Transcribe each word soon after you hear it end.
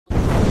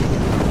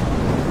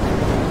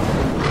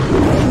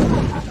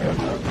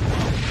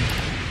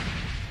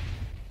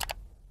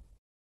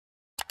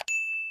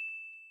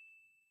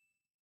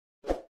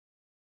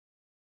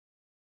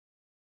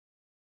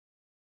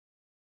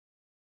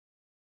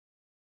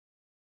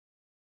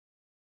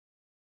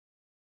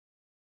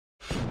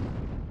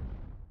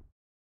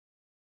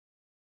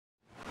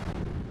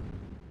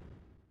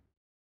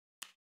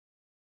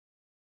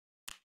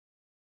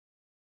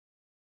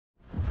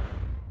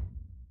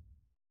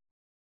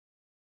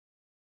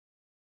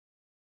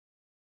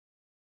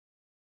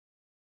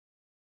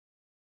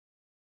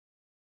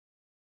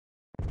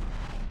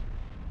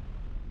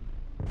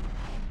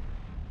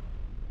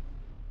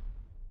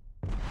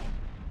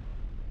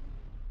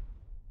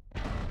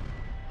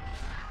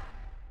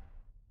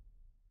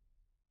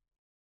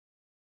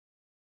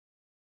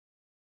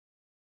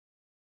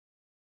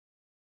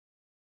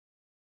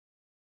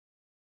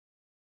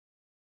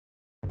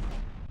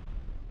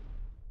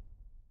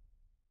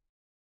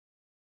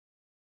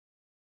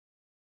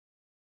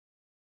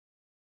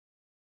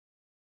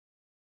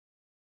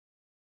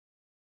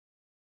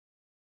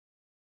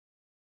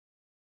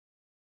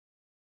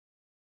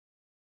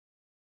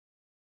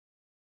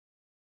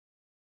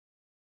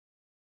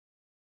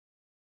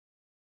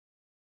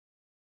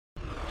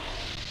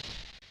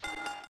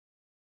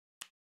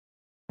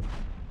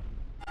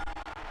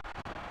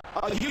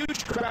A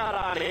huge crowd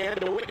on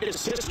hand to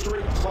witness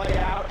history play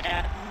out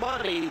at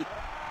Money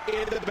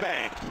in the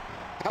Bank.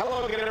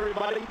 Hello again,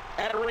 everybody,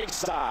 at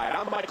ringside.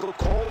 I'm Michael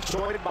Cole,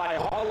 joined by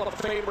Hall of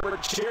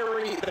Famer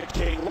Jerry the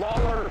King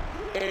Lawler.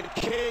 And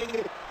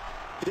King,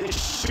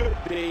 this should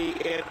be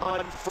an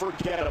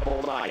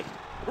unforgettable night.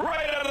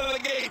 Right out of the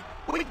gate,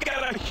 we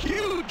got a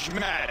huge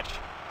match.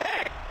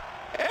 Heck,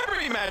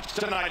 every match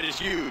tonight is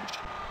huge.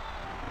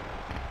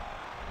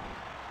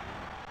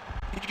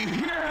 Did you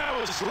hear how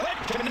his leg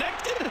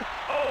connected?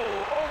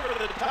 Oh, over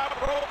the top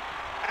rope,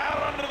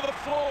 out onto the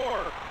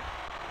floor.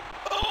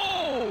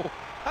 Oh,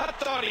 I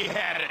thought he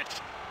had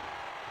it.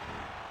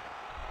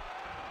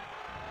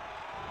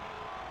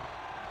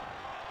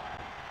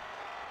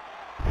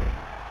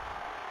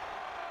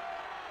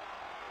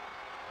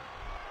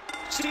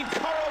 Steve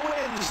Carl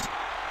wins.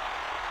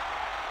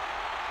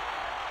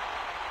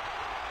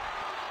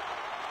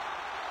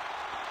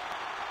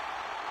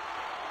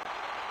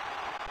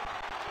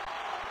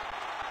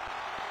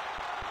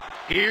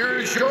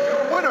 Here's your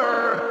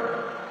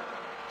winner,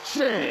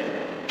 Sin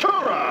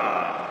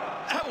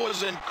Cara. That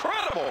was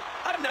incredible.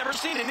 I've never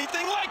seen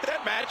anything like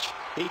that match.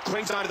 He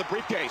clings onto the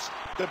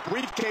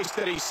briefcase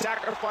that he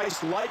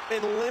sacrificed life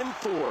and limb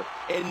for.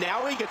 And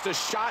now he gets a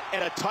shot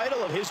at a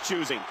title of his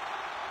choosing.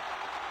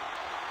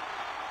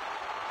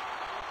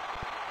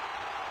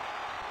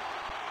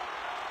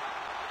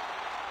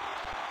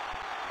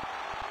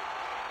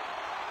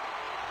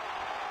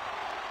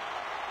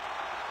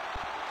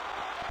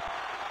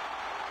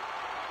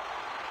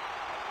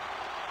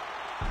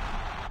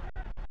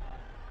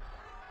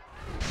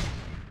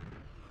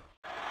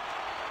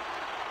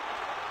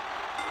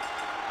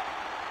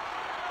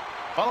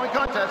 Following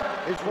contest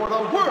is for the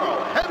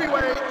World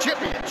Heavyweight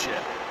Championship.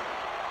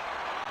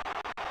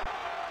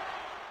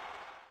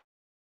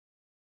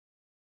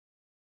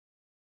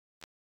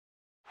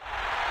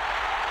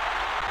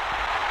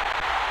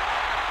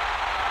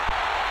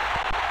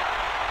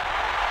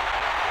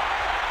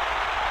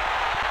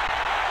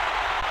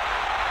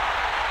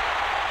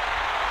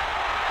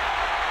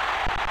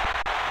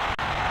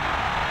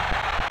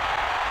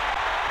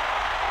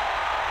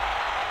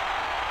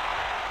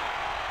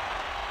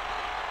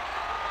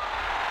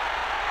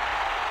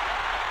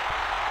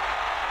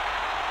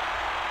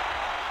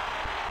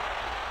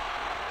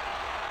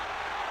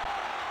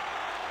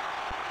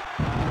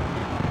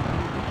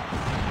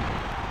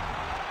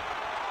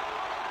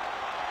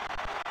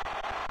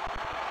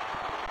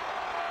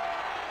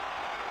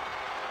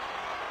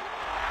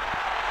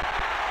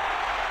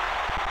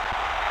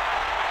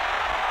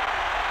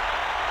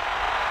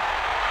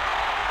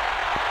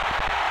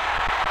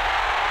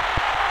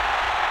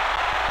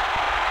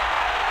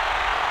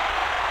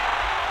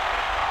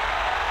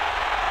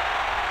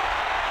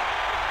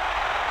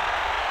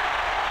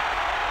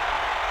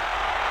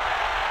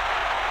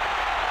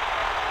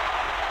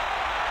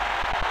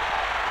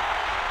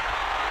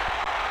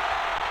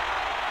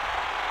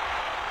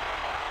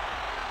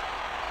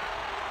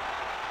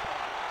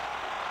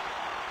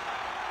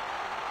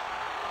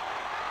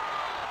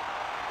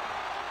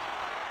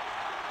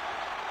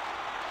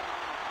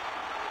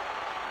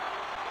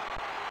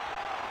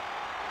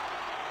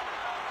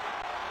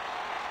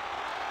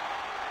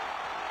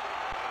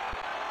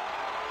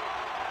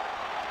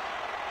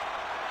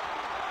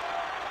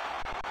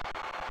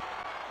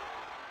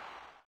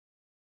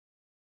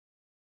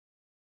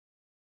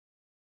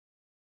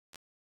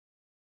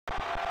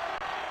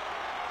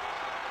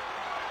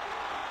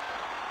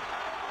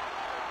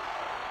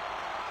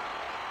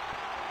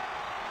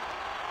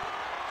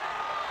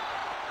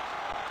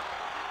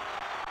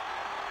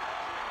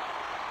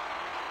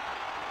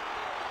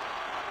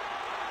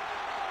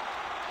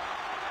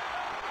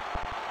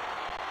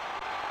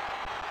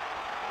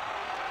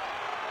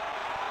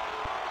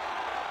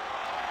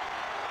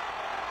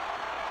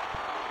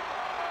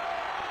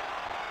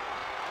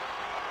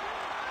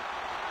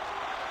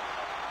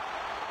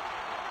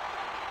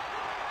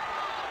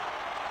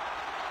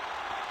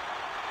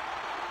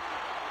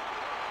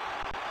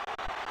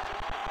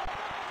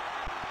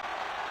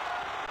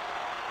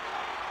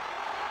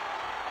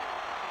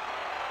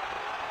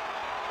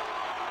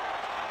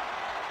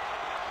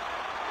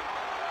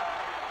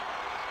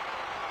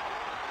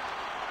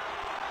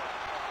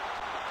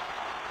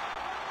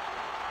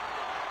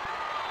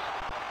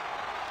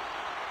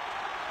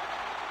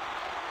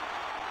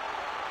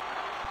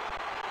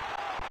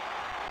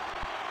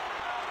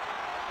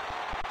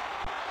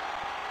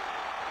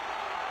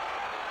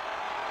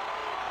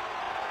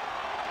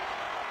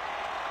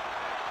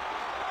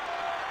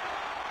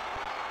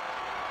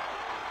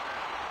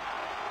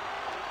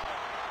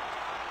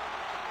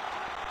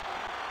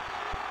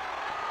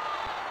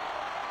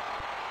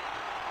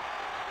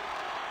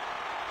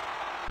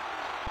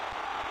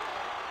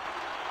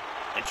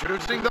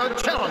 Introducing the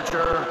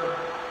challenger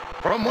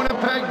from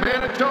Winnipeg,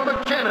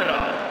 Manitoba,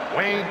 Canada,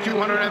 weighing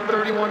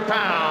 231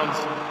 pounds,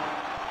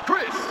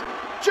 Chris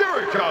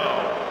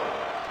Jericho.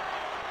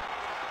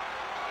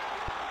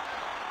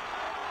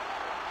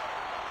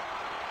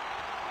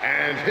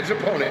 And his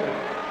opponent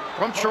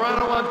from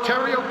Toronto,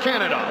 Ontario,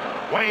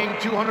 Canada, weighing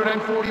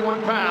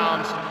 241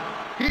 pounds,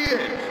 he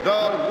is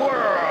the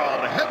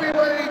World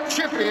Heavyweight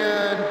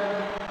Champion,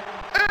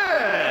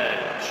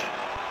 Edge.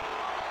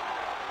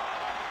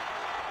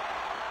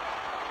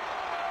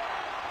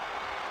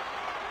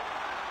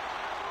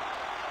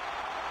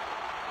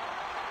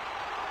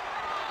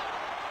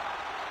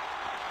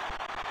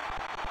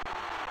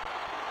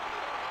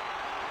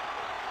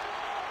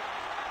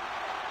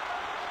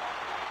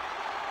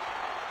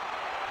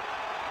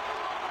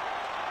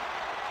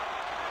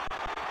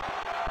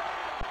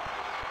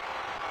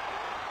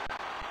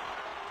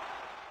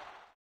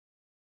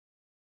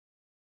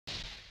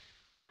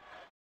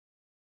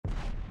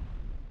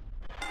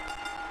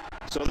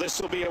 So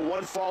this will be a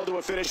one-fall to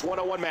a finish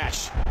one-on-one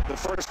match. The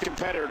first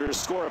competitor to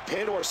score a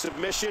pin or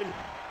submission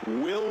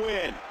will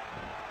win.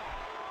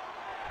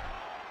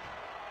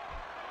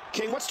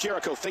 King, what's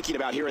Jericho thinking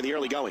about here in the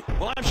early going?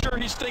 Well, I'm sure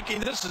he's thinking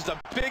this is the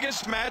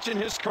biggest match in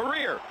his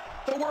career.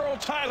 The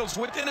world title's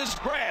within his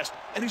grasp,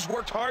 and he's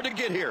worked hard to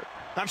get here.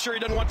 I'm sure he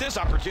doesn't want this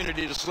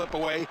opportunity to slip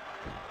away.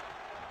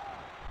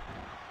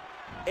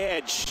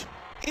 Edge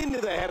into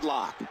the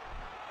headlock.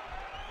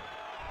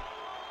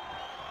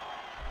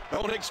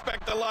 Don't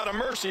expect a lot of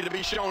mercy to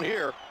be shown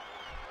here.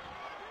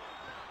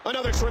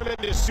 Another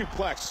tremendous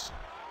suplex.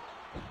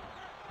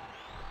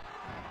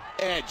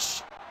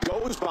 Edge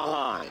goes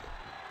behind.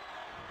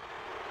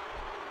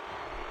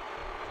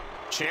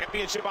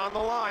 Championship on the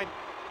line.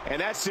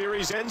 And that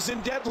series ends in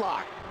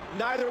deadlock.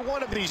 Neither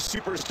one of these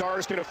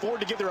superstars can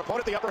afford to give their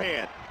opponent the upper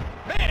hand.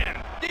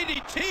 Man,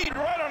 DDT'd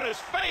right on his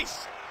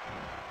face.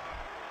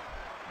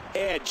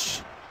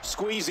 Edge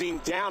squeezing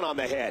down on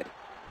the head.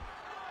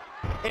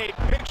 A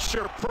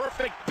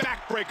picture-perfect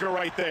backbreaker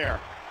right there.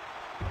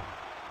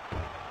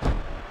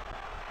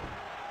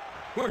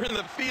 We're in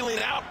the feeling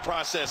out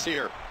process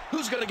here.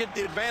 Who's going to get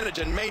the advantage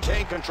and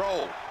maintain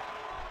control?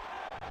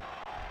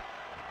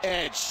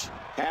 Edge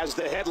has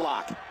the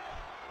headlock.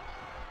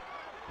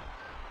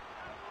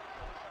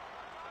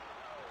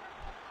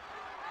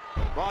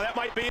 Well, that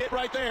might be it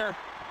right there.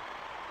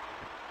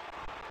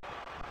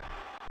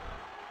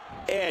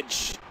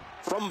 Edge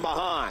from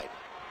behind.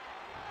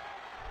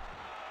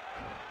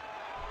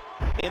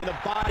 And the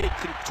body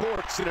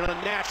contorts in an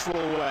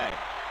unnatural way.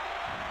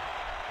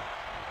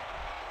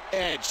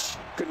 Edge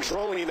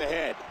controlling the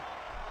head.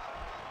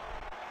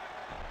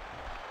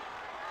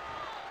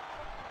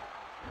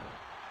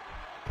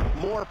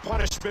 More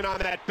punishment on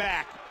that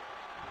back.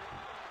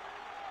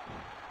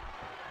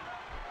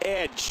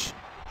 Edge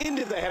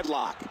into the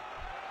headlock.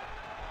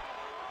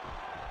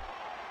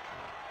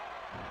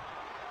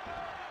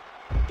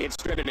 It's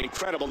been an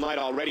incredible night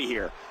already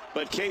here.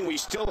 But, King, we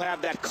still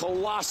have that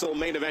colossal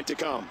main event to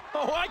come.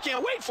 Oh, I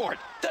can't wait for it.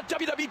 The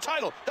WWE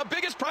title, the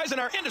biggest prize in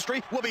our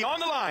industry, will be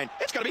on the line.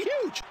 It's going to be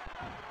huge.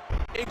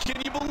 And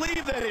can you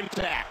believe that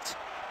impact?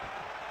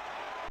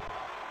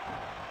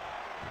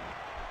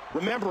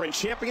 Remember, in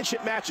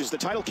championship matches, the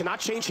title cannot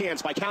change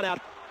hands by countout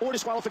or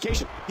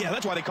disqualification. Yeah,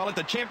 that's why they call it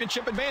the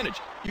championship advantage.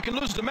 You can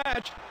lose the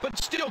match, but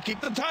still keep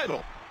the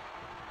title.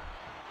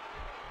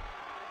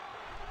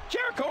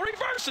 Jericho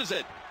reverses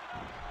it.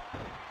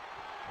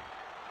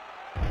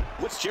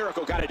 What's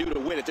Jericho got to do to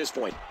win at this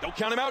point? Don't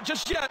count him out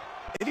just yet.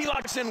 If he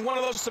locks in one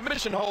of those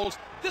submission holds,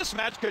 this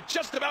match could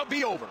just about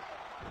be over.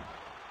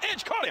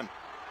 Edge caught him.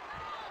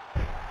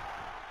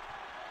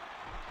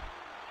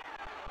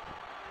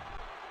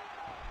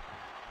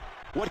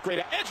 What great...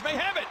 Edge may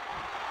have it.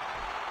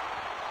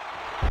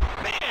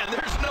 Man,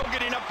 there's no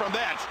getting up from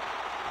that.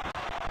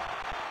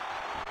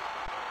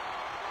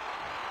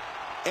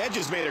 Edge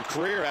has made a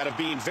career out of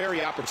being very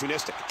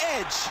opportunistic.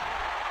 Edge.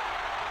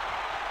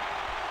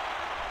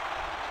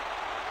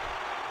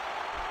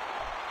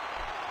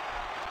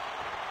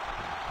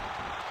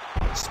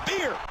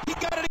 Spear. He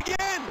got it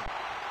again.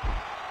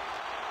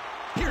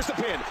 Here's the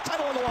pin.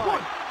 Title on the line.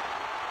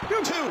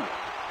 1, 2,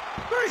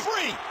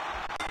 3.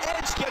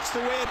 Edge gets the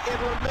win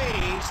and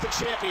remains the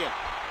champion.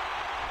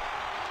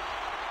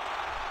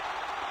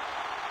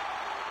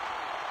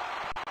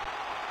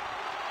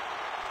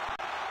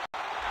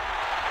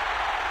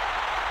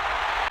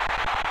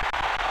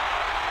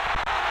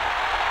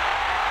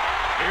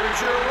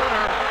 Here's your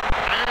winner,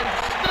 and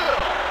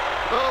still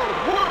the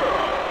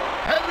World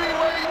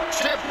Heavyweight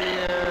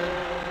Champion,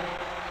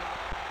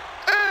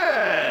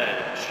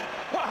 Edge.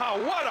 Wow,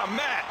 what a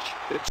match.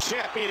 The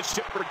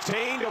championship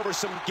retained over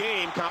some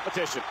game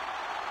competition.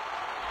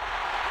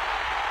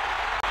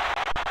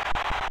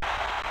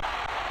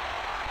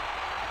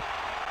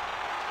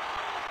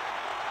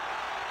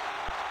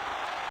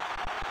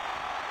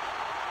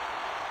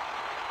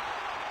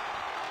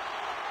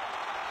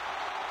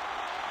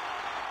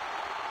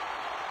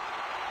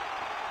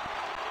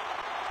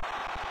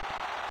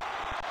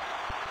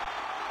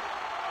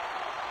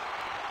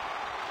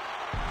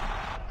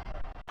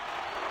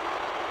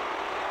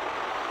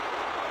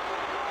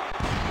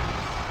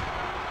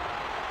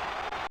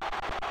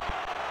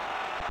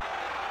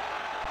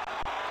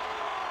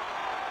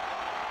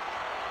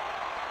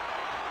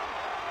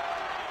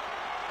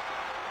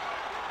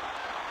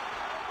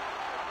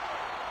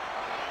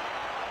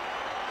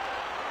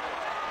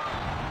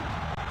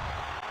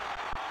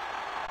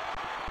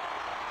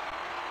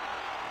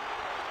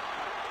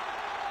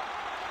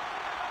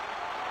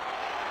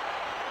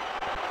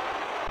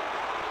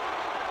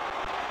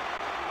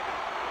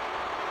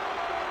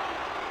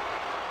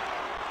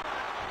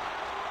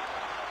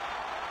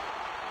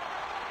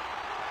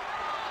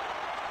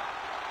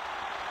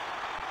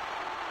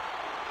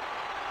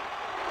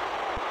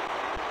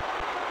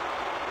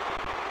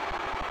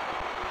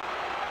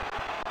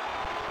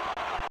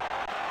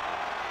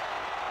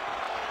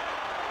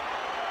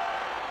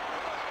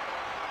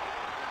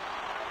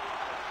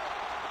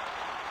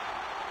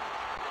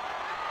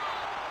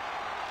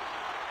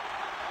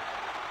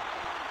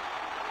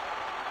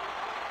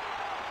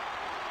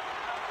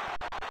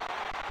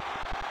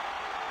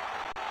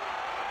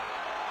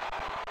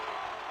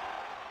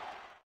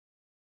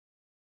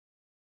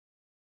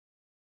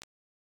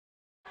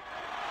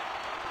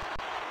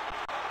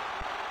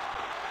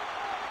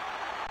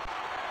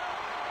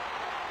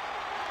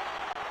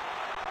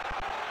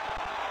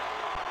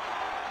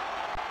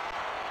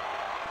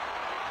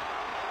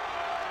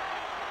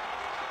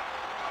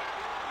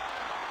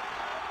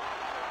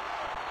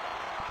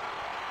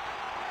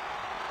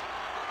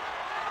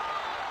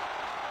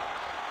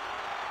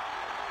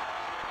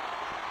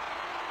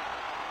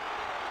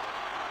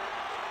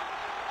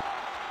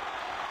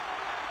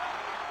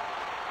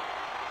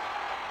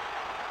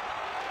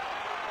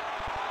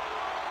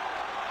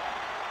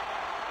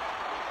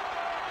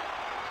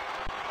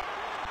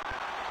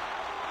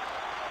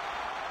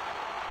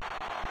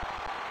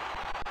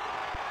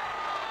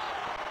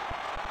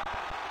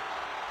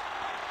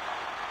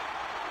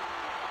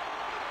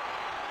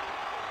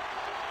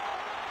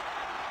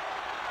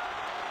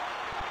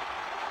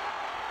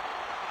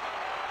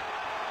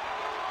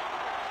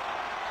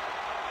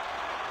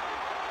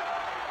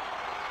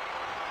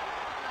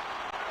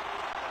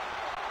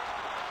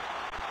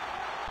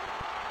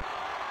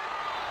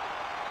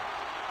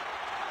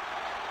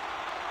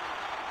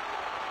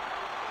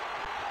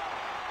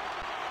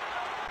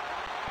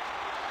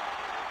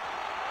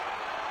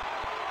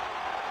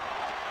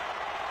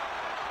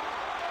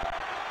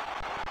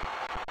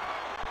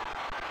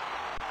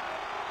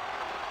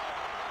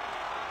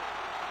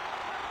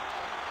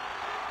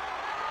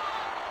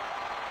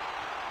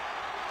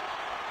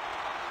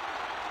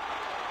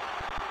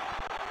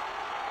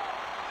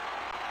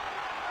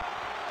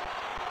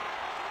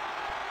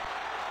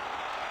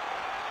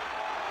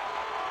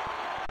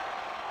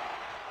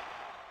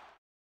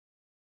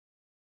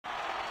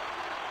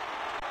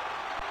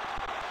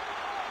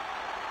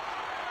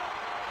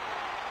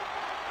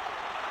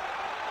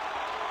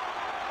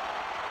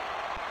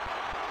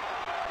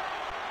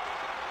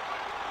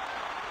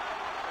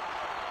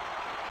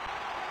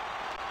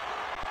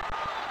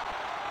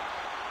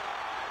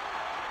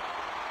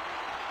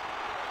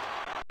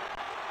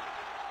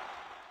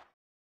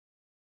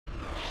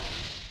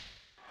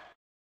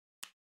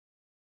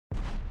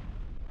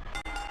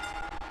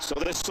 So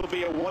this will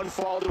be a one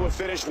fall to a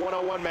finish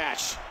one-on-one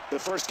match. The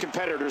first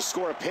competitor to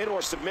score a pin or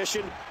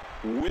submission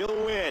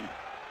will win.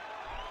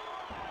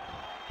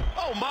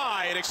 Oh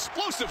my, an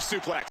explosive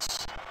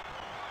suplex.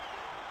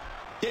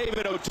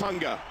 David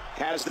Otunga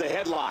has the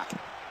headlock.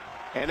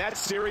 And that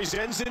series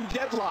ends in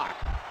deadlock.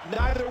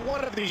 Neither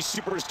one of these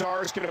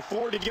superstars can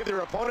afford to give their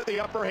opponent the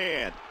upper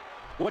hand.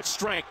 What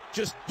strength,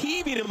 just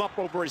heaving him up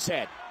over his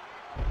head.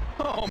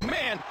 Oh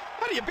man,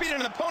 how do you beat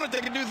an opponent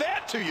that can do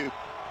that to you?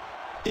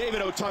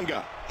 David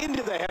Otunga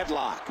into the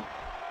headlock.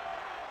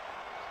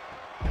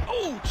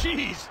 Oh,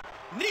 jeez.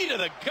 Knee to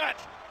the gut.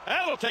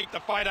 That'll take the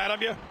fight out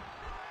of you.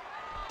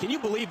 Can you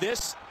believe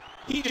this?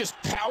 He just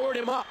powered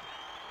him up.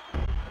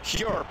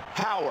 Pure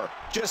power,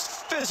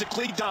 just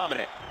physically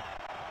dominant.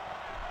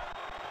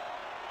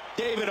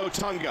 David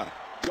Otunga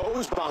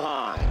goes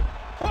behind.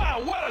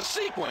 Wow, what a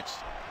sequence.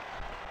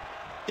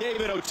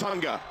 David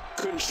Otunga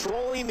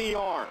controlling the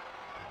arm.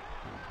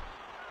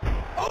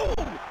 Oh!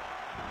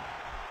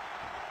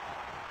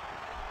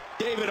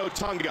 David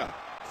Otunga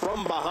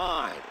from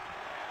behind.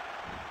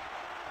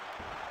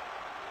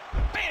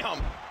 Bam!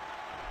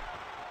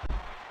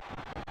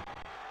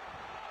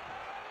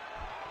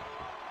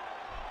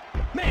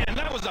 Man,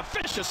 that was a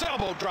vicious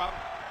elbow drop.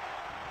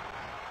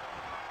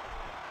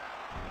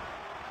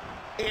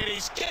 And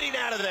he's getting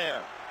out of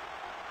there.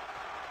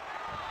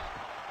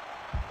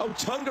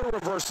 Otunga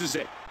reverses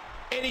it.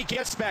 And he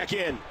gets back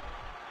in.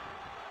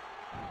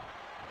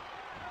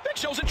 Big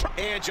Show's in trouble.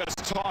 And just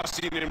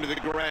tossing him to the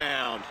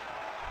ground.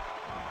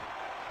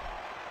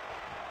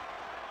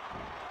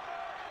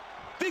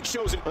 Big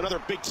Show's in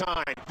another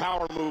big-time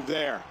power move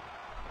there.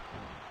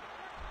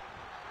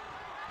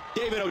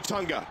 David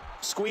Otunga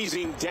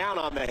squeezing down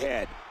on the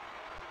head.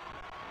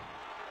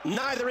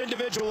 Neither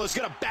individual is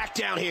going to back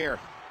down here.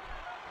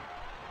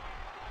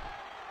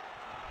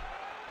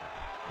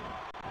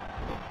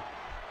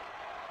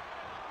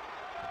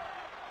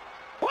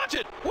 Watch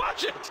it!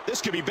 Watch it!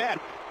 This could be bad.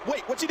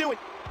 Wait, what's he doing?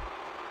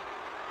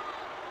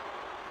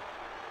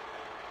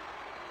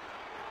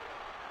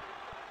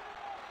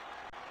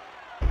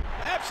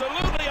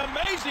 Absolutely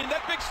amazing,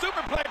 that big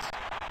superplex.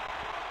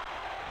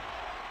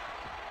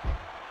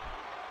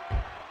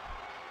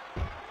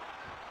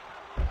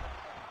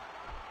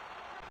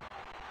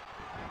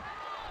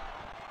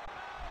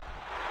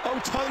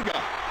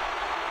 Otunga.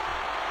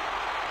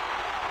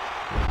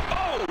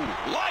 Oh,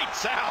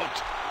 lights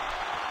out.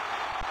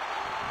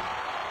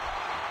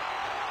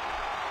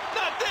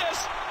 Not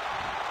this.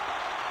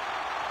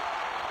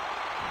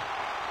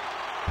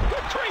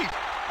 Good grief.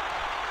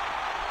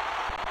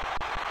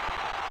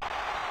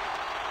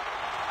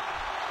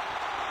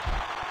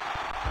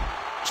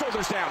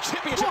 Shoulders down,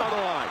 championship on the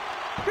line.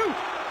 2,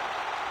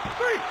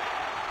 3.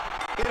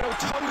 And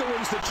Otunga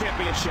wins the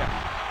championship.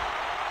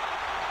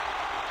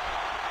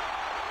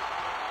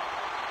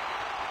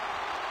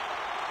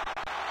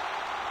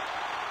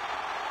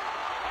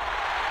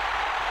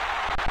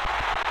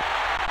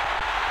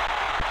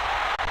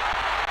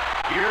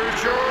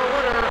 Here's your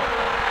winner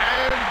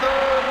and the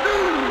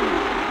new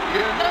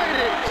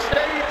United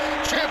States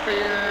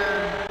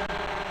champion,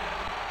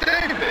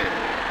 David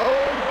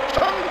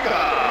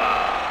Otunga.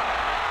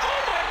 Oh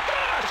my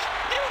gosh,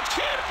 new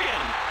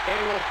champion. And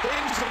will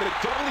things in the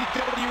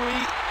WWE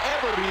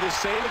ever be the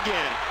same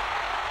again?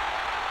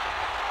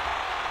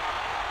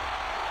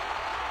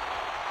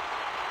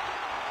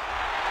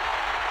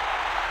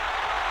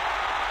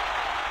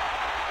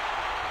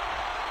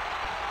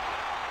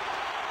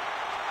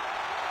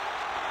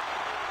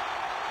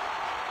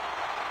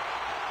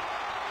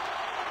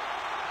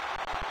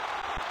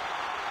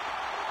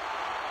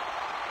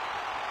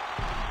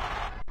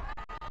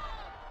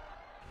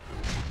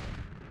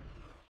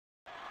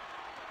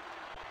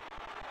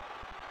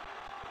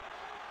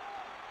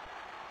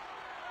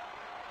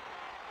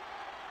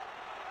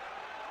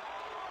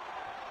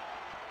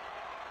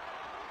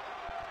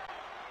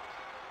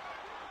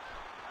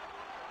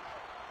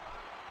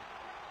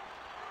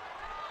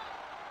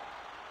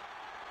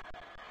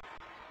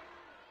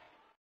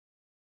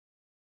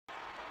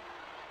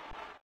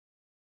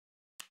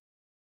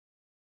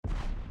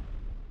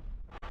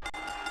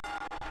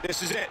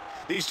 This is it.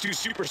 These two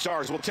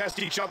superstars will test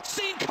each other.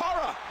 Sin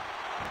Cara!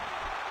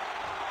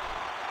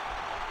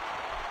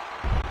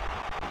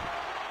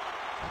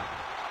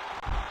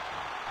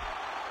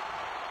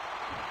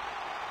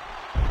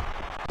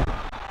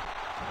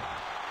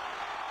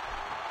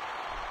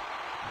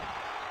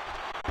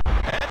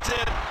 That's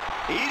it.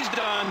 He's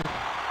done.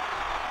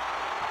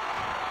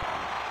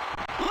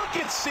 Look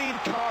at Sin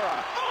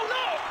Cara. Oh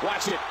no!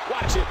 Watch it.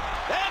 Watch it.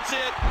 That's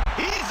it.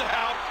 He's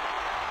out.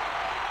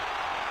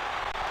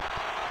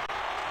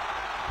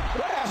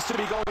 What has to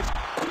be going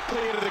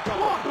quickly into the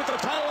cover with the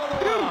title on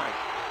the line?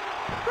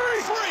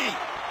 Free!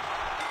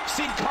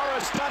 Sin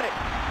Cara's done it.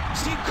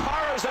 Sin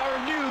Cara's our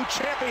new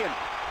champion.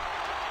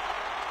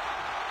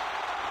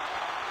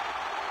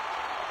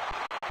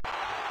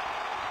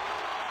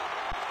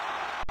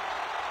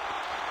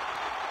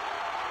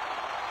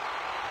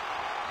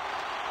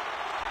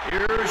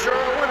 Here's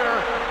your winner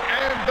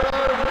and the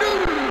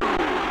new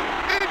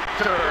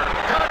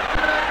Intercontinental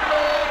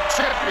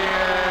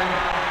champion,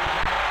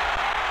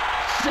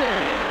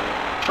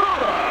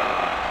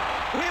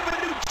 We have a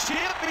new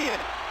champion.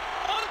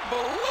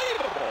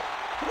 Unbelievable.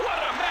 What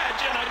a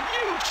match and a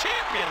new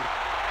champion.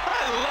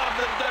 I love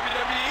the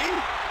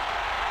WWE.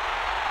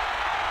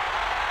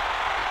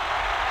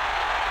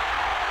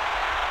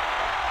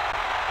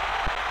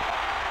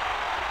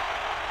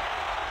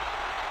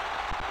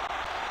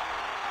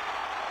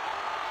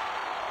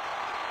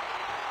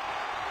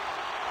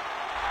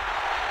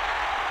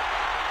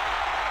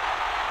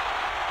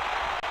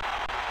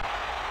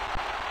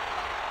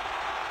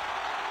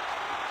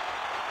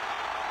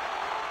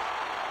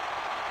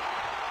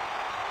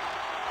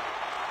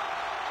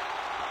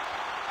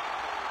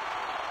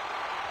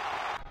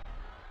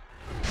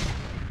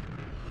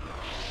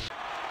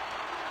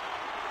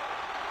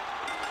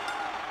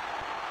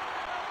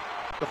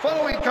 The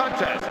following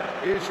contest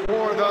is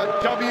for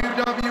the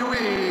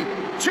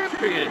WWE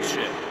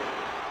Championship.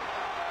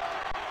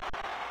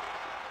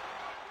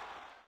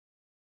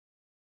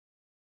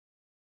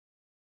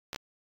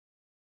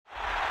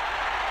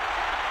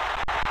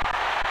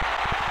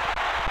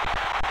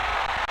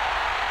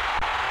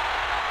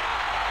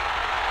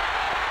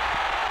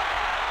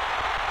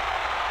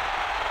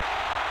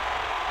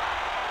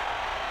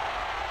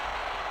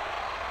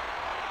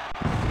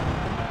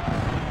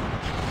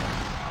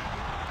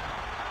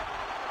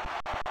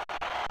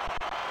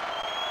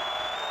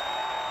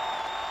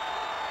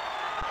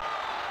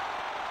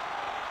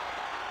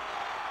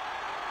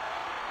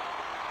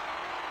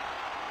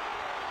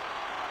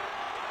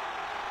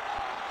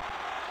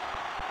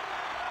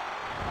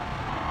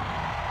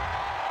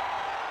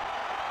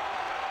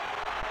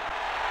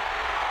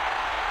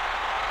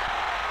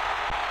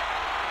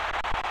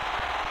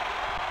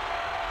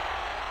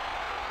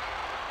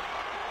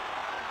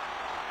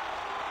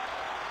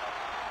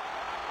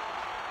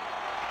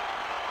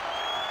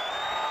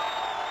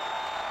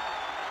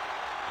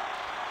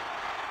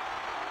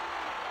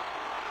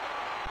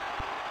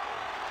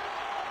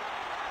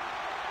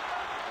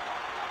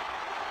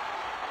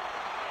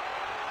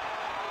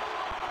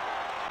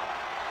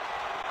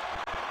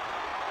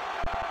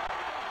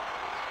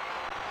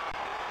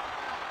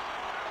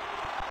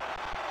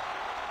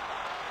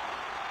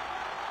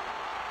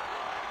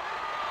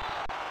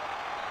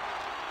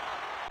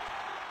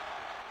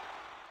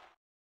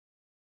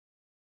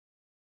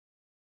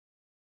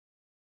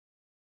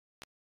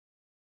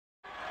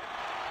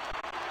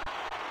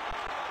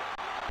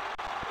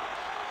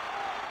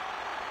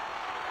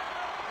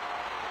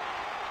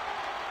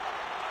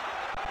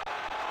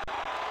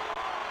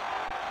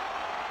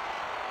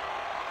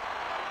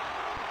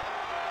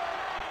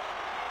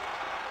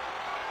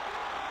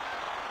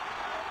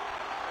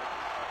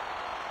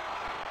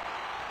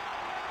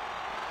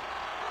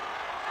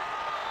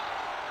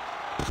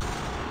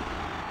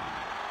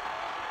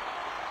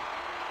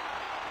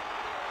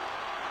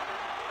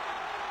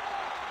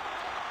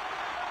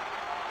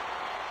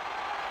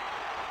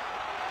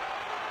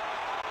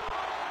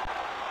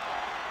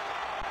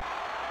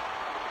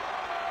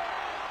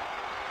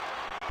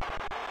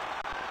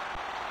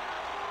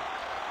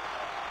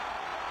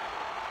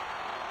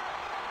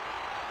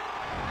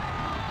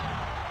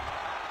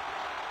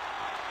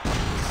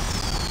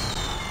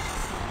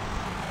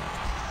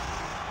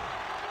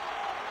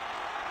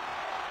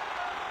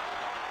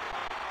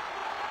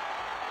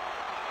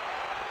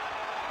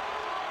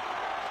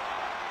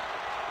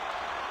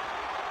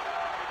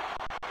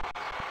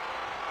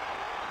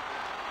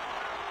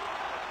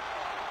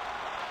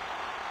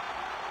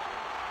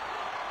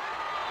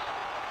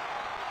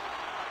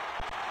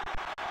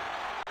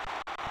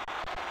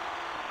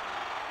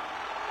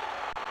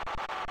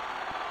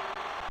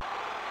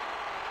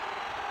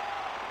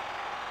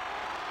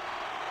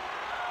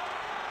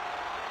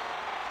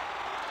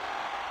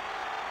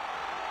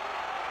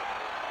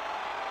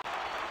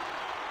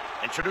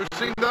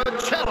 Introducing the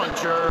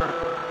challenger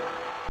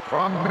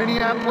from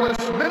Minneapolis,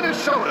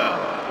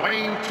 Minnesota,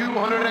 weighing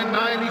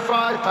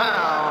 295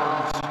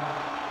 pounds,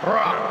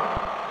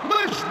 Brock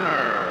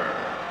Lesnar.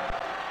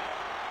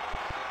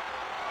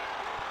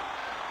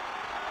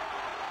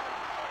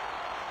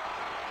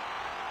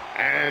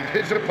 And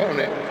his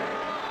opponent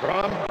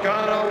from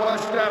Ghana,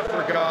 West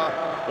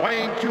Africa,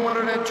 weighing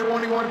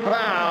 221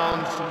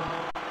 pounds,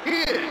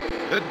 he is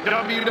the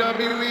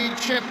WWE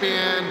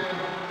Champion,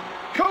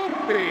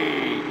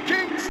 Kofi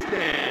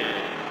Kingston.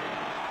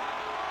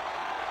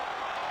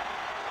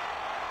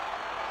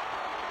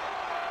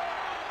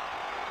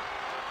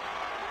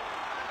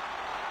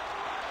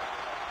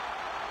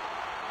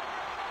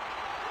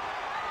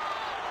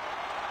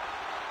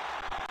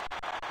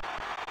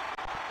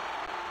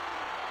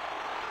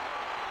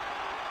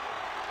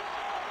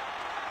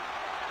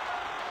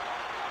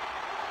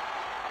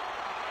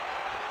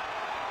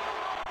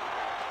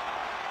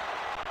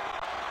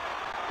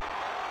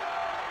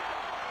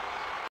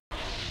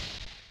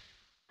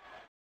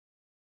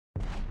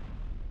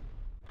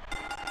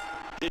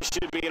 This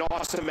should be an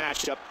awesome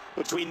matchup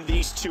between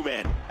these two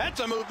men. That's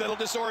a move that'll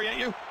disorient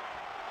you.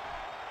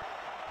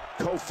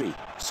 Kofi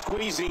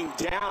squeezing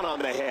down on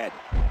the head.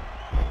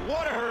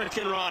 What a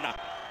Hurricane Rana.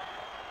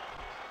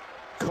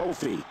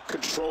 Kofi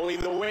controlling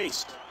the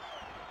waist.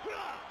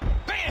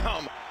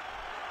 Bam!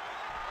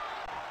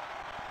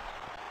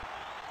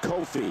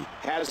 Kofi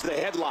has the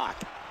headlock.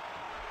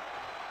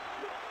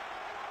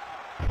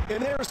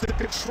 And there's the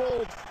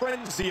controlled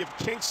frenzy of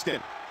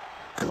Kingston.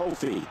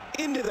 Kofi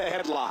into the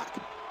headlock.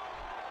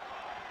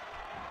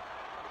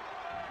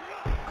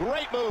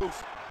 Great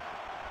move.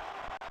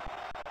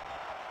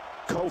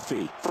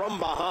 Kofi from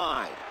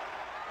behind.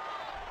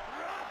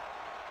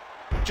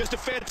 Just a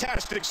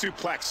fantastic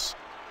suplex.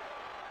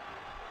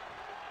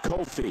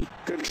 Kofi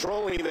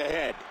controlling the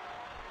head.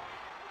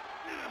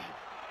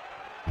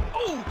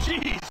 Oh,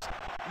 jeez.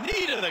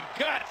 Knee to the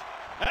gut.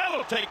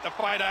 That'll take the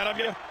fight out of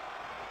you.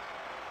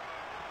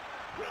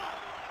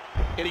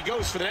 And he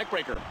goes for the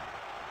neckbreaker.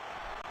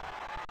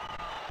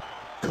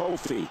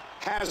 Kofi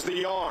has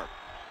the arm.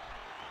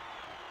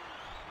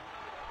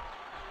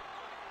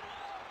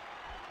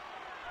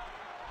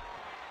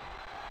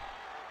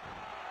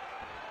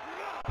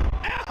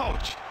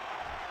 Ouch!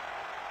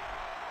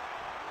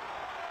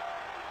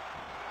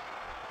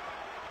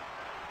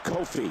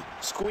 Kofi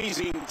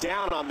squeezing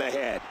down on the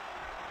head.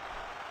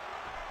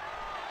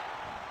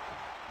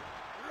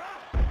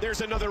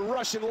 There's another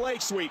Russian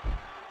leg sweep.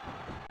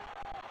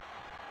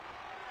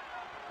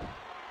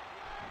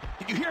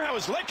 Did you hear how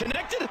his leg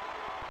connected?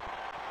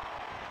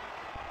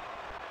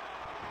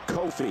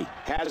 Kofi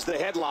has the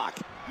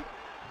headlock.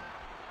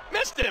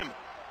 Missed him!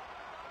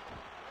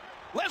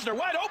 Lesnar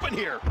wide open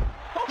here.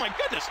 Oh my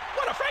goodness,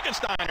 what a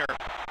Frankensteiner!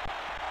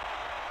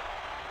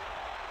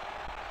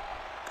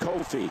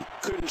 Kofi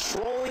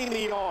controlling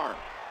the arm.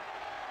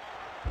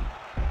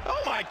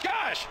 Oh my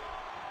gosh!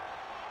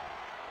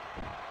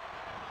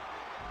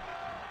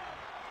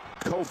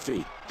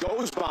 Kofi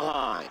goes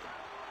behind.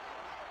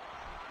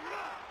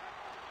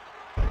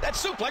 That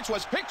suplex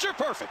was picture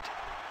perfect.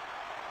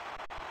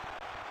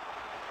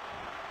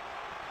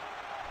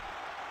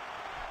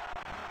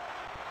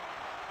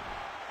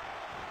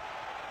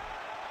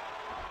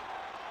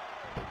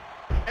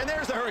 And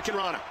there's the Hurricane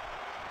Rana.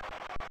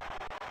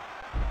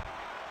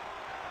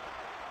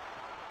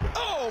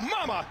 Oh,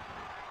 mama!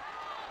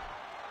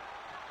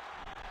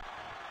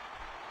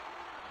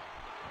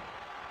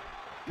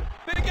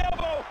 Big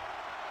elbow!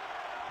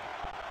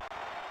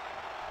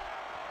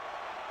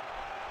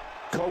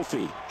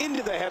 Kofi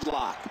into the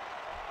headlock.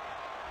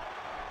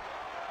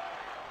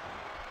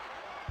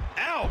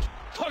 Ouch!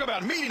 Talk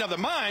about meeting of the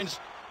minds.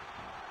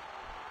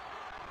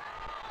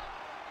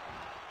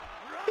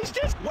 He's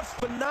just, what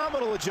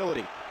phenomenal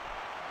agility.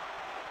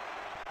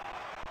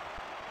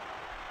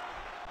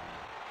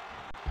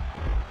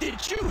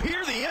 Did you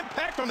hear the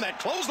impact from that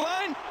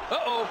clothesline?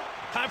 Uh-oh,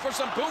 time for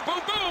some boom,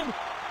 boom, boom.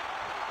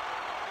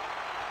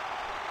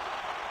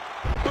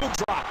 Boom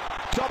drop,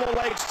 double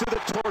legs to the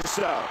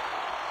torso.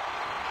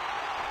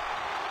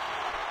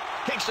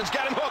 Kingston's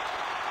got him hooked.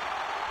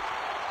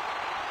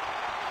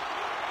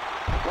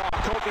 Well,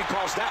 Kofi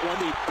calls that one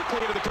the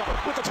queen of the cover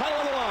with the title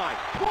on the line.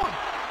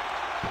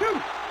 1, 2.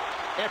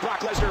 And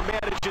Brock Lesnar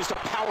manages to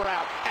power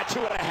out at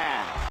 2.5.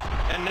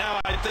 And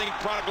now I think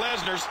Brock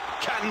Lesnar's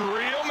gotten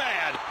real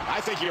mad. I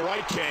think you're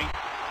right, King.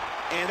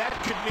 And that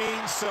could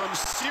mean some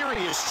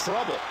serious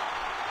trouble.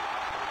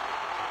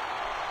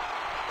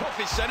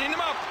 Kofi's setting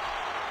him up.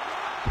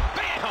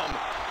 Bam!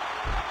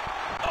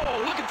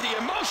 Oh, look at the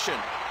emotion.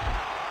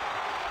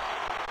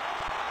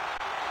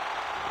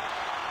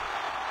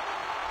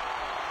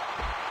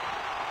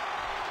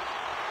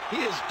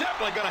 He is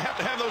definitely going to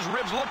have those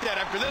ribs looked at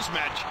after this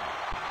match.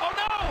 Oh,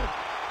 no!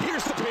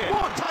 Here's the pin.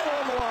 1, title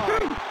on the line.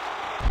 2.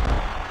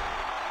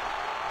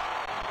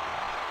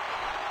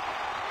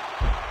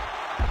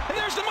 And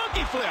there's the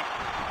monkey flip.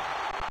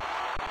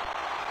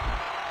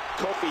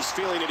 Kofi's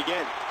feeling it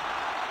again.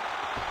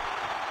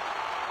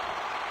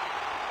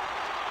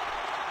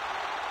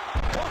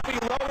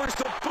 Kofi lowers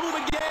the boom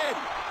again.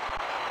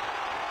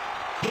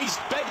 He's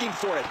begging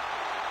for it.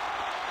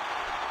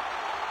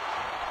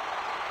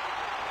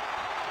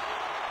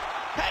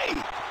 Hey!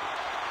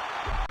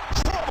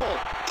 Trouble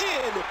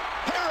in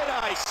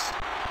paradise.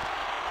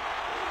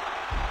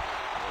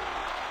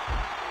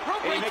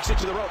 And he makes it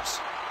to the ropes.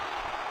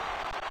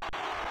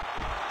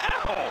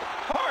 Ow!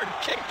 Hard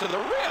kick to the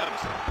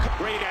ribs.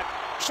 Great at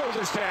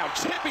shoulders down.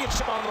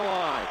 Championship on the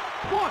line.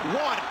 1,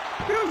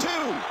 2,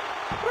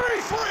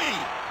 3.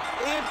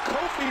 And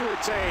Kofi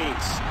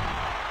retains.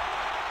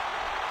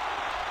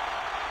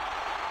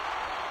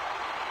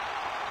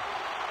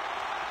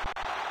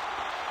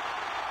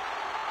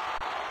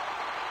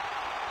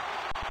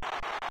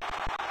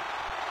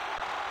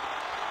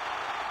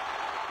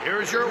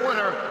 Here's your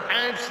winner,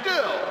 and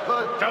still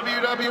the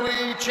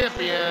WWE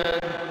Champion,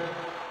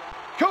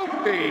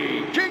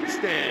 Kofi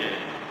Kingston.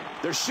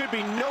 There should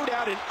be no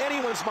doubt in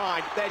anyone's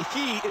mind that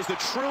he is the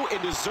true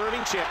and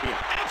deserving champion.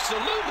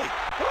 Absolutely.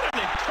 What an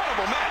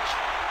incredible match.